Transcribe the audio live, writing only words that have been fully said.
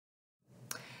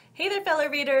Hey there, fellow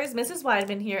readers, Mrs.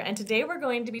 Weidman here, and today we're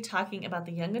going to be talking about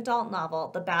the young adult novel,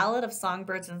 The Ballad of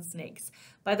Songbirds and Snakes,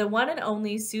 by the one and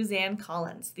only Suzanne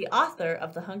Collins, the author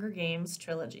of the Hunger Games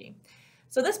trilogy.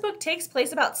 So this book takes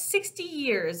place about 60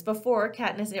 years before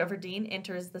Katniss Everdeen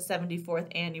enters the 74th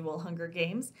annual Hunger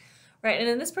Games, right? And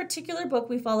in this particular book,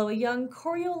 we follow a young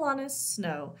Coriolanus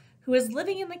Snow who is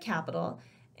living in the capital,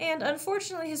 and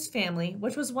unfortunately his family,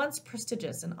 which was once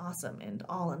prestigious and awesome and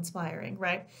awe-inspiring,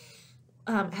 right?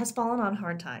 Has fallen on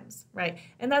hard times, right?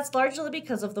 And that's largely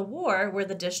because of the war where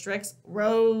the districts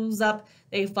rose up,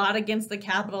 they fought against the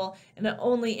capital, and it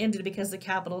only ended because the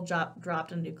capital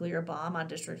dropped a nuclear bomb on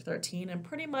District 13 and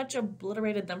pretty much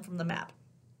obliterated them from the map,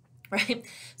 right?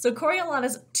 So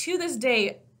Coriolanus, to this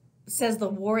day, says the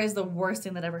war is the worst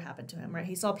thing that ever happened to him, right?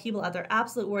 He saw people at their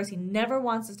absolute worst. He never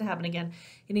wants this to happen again.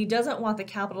 And he doesn't want the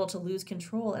capital to lose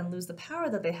control and lose the power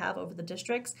that they have over the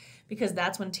districts, because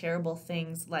that's when terrible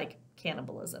things like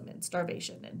cannibalism and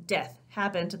starvation and death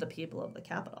happen to the people of the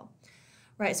capital.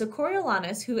 Right, so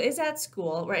Coriolanus, who is at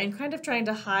school, right, and kind of trying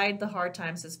to hide the hard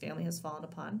times his family has fallen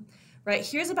upon, right,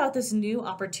 hears about this new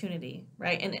opportunity,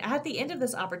 right, and at the end of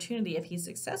this opportunity, if he's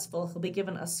successful, he'll be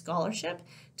given a scholarship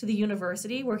to the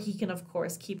university where he can, of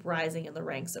course, keep rising in the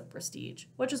ranks of prestige,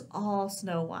 which is all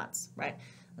Snow wants, right?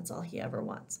 That's all he ever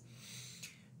wants.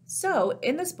 So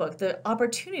in this book, the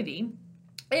opportunity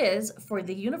is for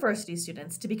the university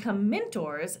students to become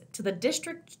mentors to the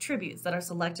district tributes that are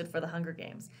selected for the Hunger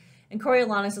Games. And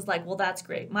Coriolanus is like, well, that's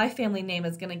great. My family name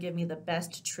is going to give me the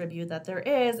best tribute that there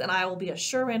is, and I will be a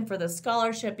sure-in for this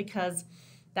scholarship because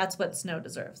that's what Snow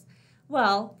deserves.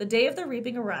 Well, the day of the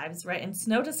reaping arrives, right, and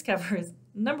Snow discovers,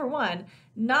 number one,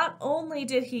 not only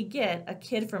did he get a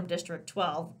kid from District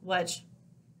 12, which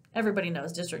everybody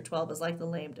knows District 12 is like the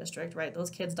lame district, right? Those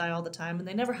kids die all the time, and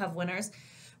they never have winners,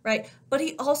 right? But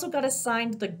he also got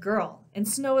assigned the girl, and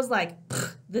Snow is like,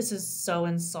 this is so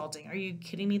insulting. Are you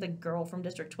kidding me? The girl from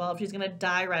District 12, she's gonna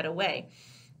die right away.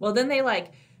 Well, then they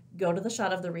like go to the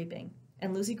shot of the reaping,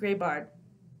 and Lucy Graybard,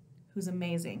 who's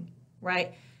amazing,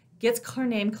 right, gets her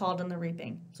name called in the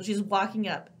reaping. So she's walking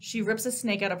up, she rips a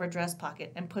snake out of her dress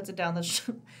pocket and puts it down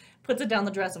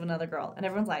the dress of another girl, and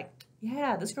everyone's like,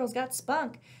 yeah, this girl's got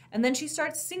spunk. And then she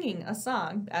starts singing a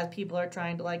song as people are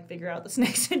trying to like figure out the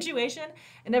snake situation.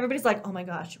 And everybody's like, oh my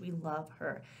gosh, we love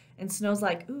her. And Snow's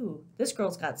like, ooh, this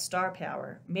girl's got star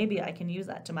power. Maybe I can use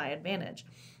that to my advantage.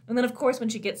 And then, of course, when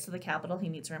she gets to the capital, he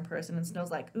meets her in person, and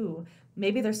Snow's like, ooh,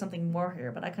 maybe there's something more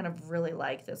here, but I kind of really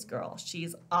like this girl.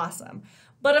 She's awesome.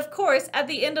 But, of course, at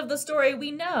the end of the story,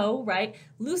 we know, right,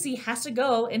 Lucy has to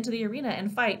go into the arena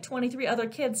and fight 23 other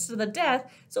kids to the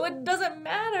death, so it doesn't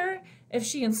matter if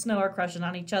she and Snow are crushing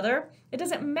on each other. It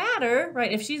doesn't matter,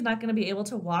 right, if she's not going to be able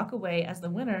to walk away as the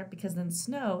winner, because then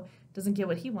Snow doesn't get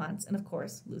what he wants, and, of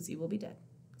course, Lucy will be dead.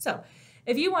 So,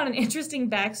 if you want an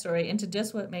interesting backstory into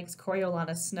just what makes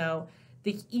Coriolanus Snow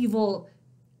the evil,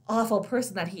 awful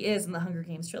person that he is in the Hunger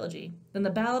Games trilogy, then The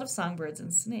Ballad of Songbirds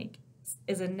and Snakes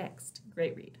is a next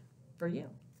great read for you.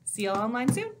 See y'all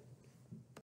online soon.